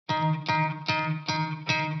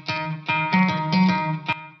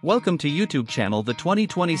Welcome to YouTube channel. The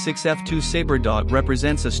 2026 F-2 Sabre Dog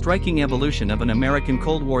represents a striking evolution of an American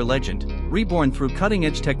Cold War legend, reborn through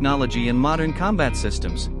cutting-edge technology and modern combat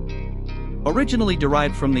systems. Originally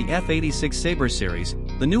derived from the F-86 Sabre series,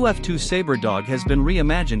 the new F-2 Sabre Dog has been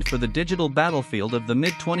reimagined for the digital battlefield of the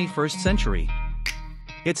mid-21st century.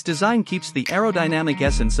 Its design keeps the aerodynamic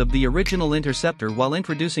essence of the original Interceptor while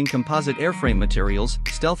introducing composite airframe materials,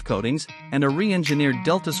 stealth coatings, and a re-engineered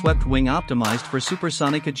delta-swept wing optimized for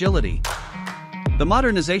supersonic agility. The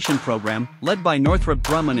modernization program, led by Northrop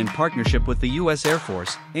Grumman in partnership with the U.S. Air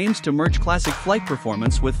Force, aims to merge classic flight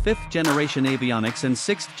performance with 5th-generation avionics and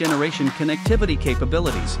 6th-generation connectivity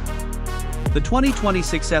capabilities. The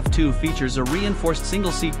 2026 F-2 features a reinforced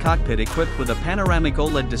single-seat cockpit equipped with a panoramic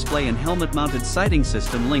OLED display and helmet-mounted sighting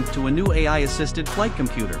system linked to a new AI-assisted flight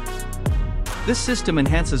computer. This system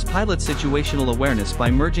enhances pilot situational awareness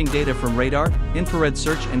by merging data from radar, infrared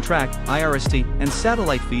search and track, IRST, and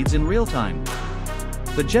satellite feeds in real time.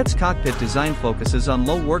 The jet's cockpit design focuses on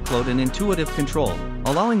low workload and intuitive control,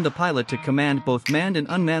 allowing the pilot to command both manned and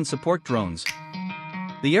unmanned support drones.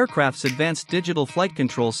 The aircraft's advanced digital flight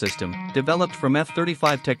control system, developed from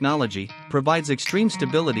F-35 technology, provides extreme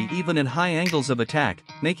stability even at high angles of attack,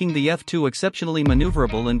 making the F-2 exceptionally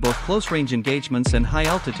maneuverable in both close-range engagements and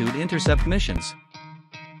high-altitude intercept missions.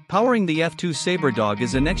 Powering the F-2 Sabre Dog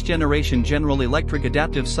is a next-generation General Electric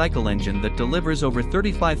adaptive cycle engine that delivers over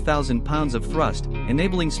 35,000 pounds of thrust,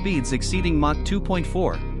 enabling speeds exceeding Mach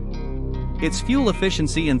 2.4. Its fuel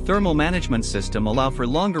efficiency and thermal management system allow for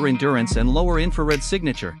longer endurance and lower infrared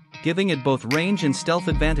signature, giving it both range and stealth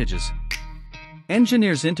advantages.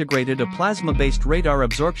 Engineers integrated a plasma-based radar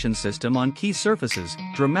absorption system on key surfaces,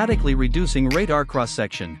 dramatically reducing radar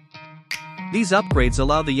cross-section. These upgrades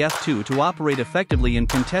allow the F-2 to operate effectively in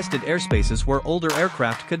contested airspaces where older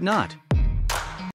aircraft could not.